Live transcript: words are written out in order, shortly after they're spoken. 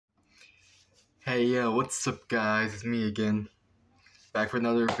Hey yo, what's up guys? It's me again, back for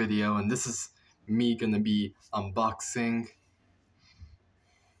another video, and this is me gonna be unboxing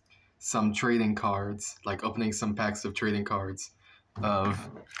some trading cards, like opening some packs of trading cards of,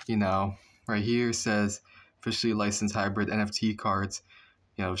 right here says officially licensed hybrid NFT cards,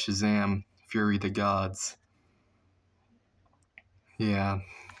 Shazam, Fury the Gods. Yeah,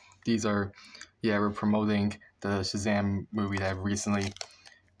 these are, we're promoting the Shazam movie that recently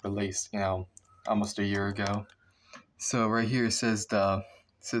released, almost a year ago. So right here it says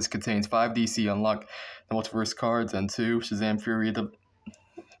contains 5 DC unlock the multiverse cards and 2 Shazam Fury the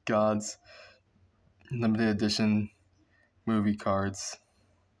Gods limited edition movie cards.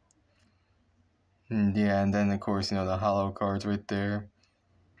 And then of course the hollow cards right there.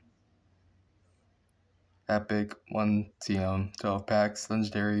 Epic 1 to 12 packs,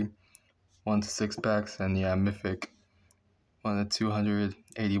 legendary 1 to 6 packs, and mythic 1 to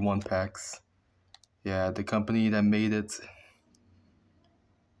 281 packs. Yeah, the company that made it.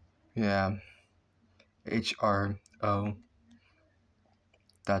 Yeah, HRO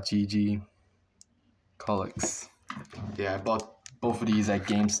 .gg Colics. Yeah, I bought both of these at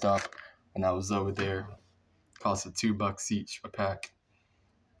GameStop when I was over there. Costed $2 each a pack.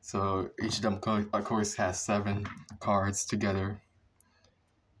 So each of them, of course, has 7 cards together.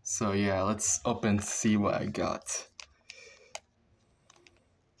 So yeah, let's open to see what I got.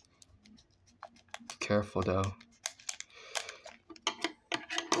 Be careful though.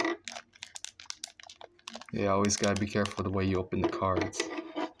 Yeah, always gotta be careful the way you open the cards,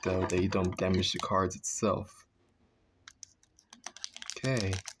 though, that you don't damage the cards itself.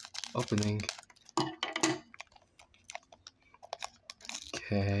 Okay, opening.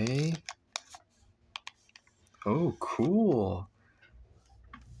 Okay. Oh, cool.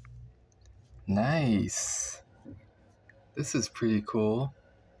 Nice. This is pretty cool.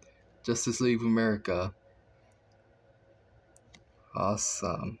 Justice League of America.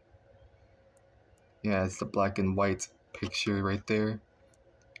 Awesome. Yeah, it's the black and white picture right there.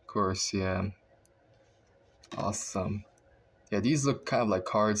 Of course, yeah. Awesome. Yeah, these look kind of like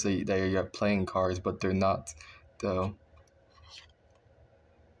cards that you're playing cards, but they're not, though.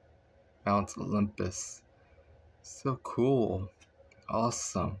 Mount Olympus. So cool.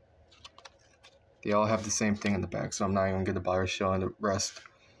 Awesome. They all have the same thing in the back, so I'm not even going to bother showing the rest.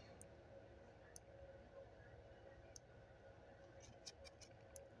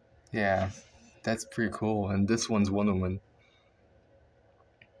 Yeah, that's pretty cool. And this one's Wonder Woman.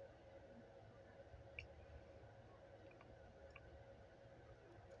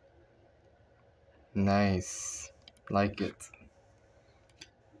 Nice. Like it.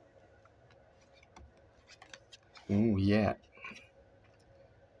 Ooh, yeah.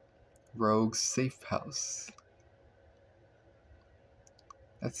 Rogue Safe House.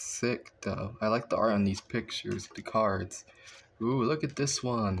 That's sick, though. I like the art on these pictures, the cards. Ooh, look at this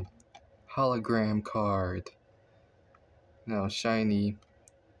one. Hologram card. No, shiny.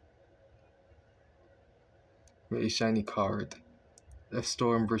 Really shiny card. F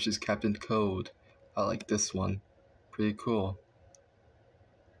Storm versus Captain Code. I like this one. Pretty cool.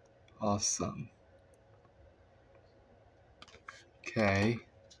 Awesome. Okay.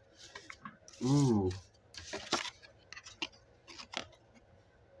 Ooh.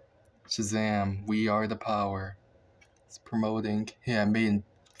 Shazam, We Are the Power. It's promoting. Yeah, made in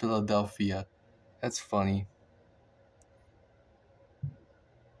Philadelphia. That's funny.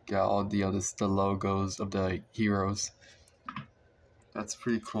 Got all the logos of the heroes. That's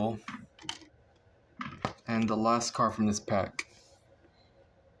pretty cool. And the last card from this pack.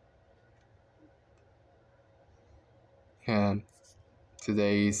 And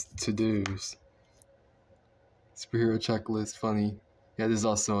today's to-dos. Superhero checklist, funny. Yeah, this is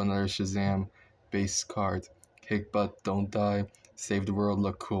also another Shazam base card. Kick butt, don't die, save the world,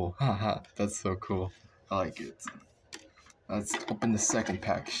 look cool. Haha, that's so cool. I like it. Let's open the second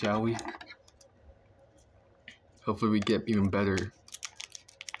pack, shall we? Hopefully we get even better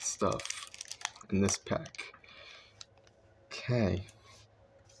stuff in this pack. Okay.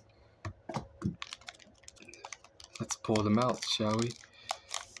 Let's pull them out, shall we?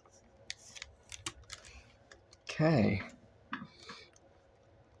 Okay.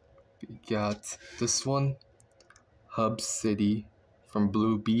 We got this one, Hub City from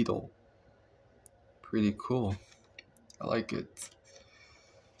Blue Beetle. Pretty cool. I like it.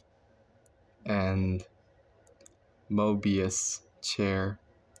 And Mobius chair.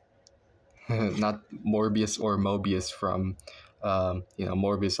 Not Morbius or Mobius from,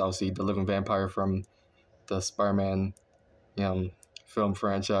 Morbius, obviously the living vampire from the Spider-Man, film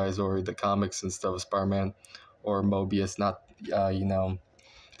franchise or the comics and stuff of Spider-Man, or Mobius, not,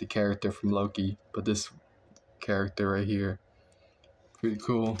 the the character from Loki, but this character right here, pretty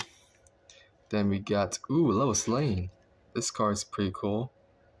cool. Then we got, ooh, Lois Lane. This card's pretty cool.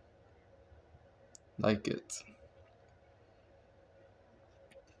 Like it.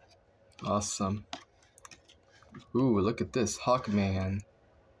 Awesome. Ooh, look at this, Hawkman.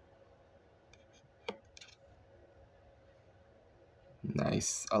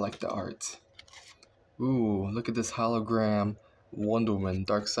 Nice, I like the art. Ooh, look at this hologram Wonder Woman,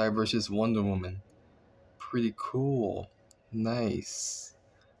 Darkseid versus Wonder Woman. Pretty cool. Nice.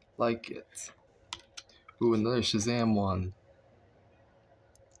 Like it. Ooh, another Shazam one.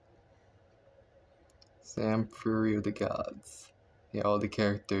 Sam, Fury of the Gods. Yeah, all the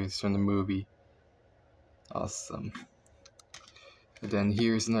characters from the movie. Awesome. And then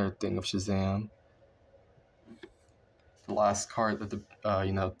here's another thing of Shazam. The last card of the,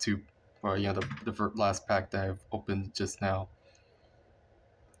 the last pack that I've opened just now.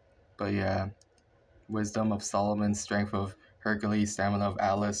 But yeah, wisdom of Solomon, strength of Hercules, stamina of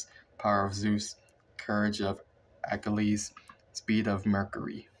Atlas, power of Zeus, courage of Achilles, speed of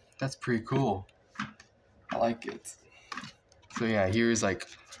Mercury. That's pretty cool. I like it. So yeah, here's like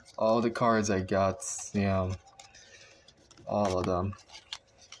all the cards I got, all of them.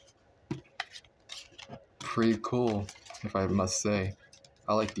 Pretty cool, if I must say.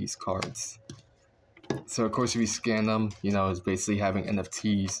 I like these cards. So of course if you scan them, it's basically having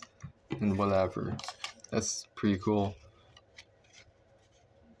NFTs and whatever. That's pretty cool.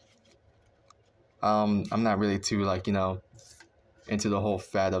 I'm not really too into the whole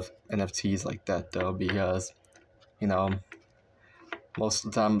fad of NFTs like that though, because most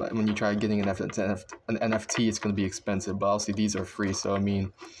of the time when you try getting an NFT, it's going to be expensive, but obviously these are free, so I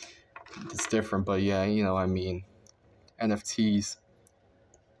mean, it's different. But yeah, NFTs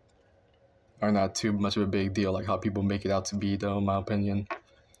are not too much of a big deal like how people make it out to be though, in my opinion.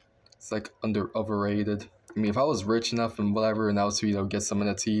 It's like overrated. I mean, if I was rich enough and whatever and I was to get some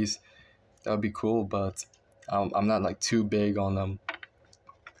NFTs, that would be cool, but I'm not like too big on them,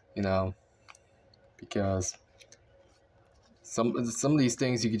 because some of these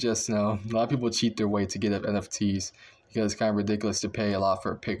things you could just a lot of people cheat their way to get NFTs because it's kind of ridiculous to pay a lot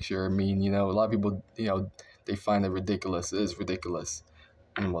for a picture. I mean, a lot of people they find it ridiculous. It is ridiculous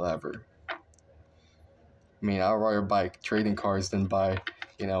and whatever. I mean, I'd rather buy trading cards than buy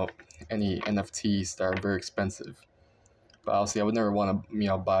any NFTs that are very expensive. But obviously, I would never want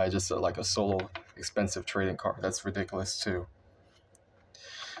to buy just a solo expensive trading card. That's ridiculous too.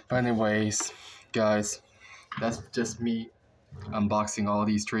 But anyways, guys, that's just me unboxing all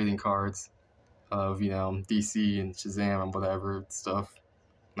these trading cards of DC and Shazam and whatever stuff,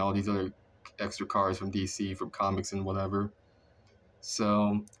 and all these other extra cards from DC, from comics and whatever.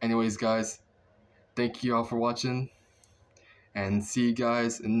 So anyways, guys, thank you all for watching, and see you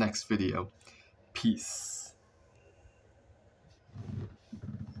guys in the next video. Peace.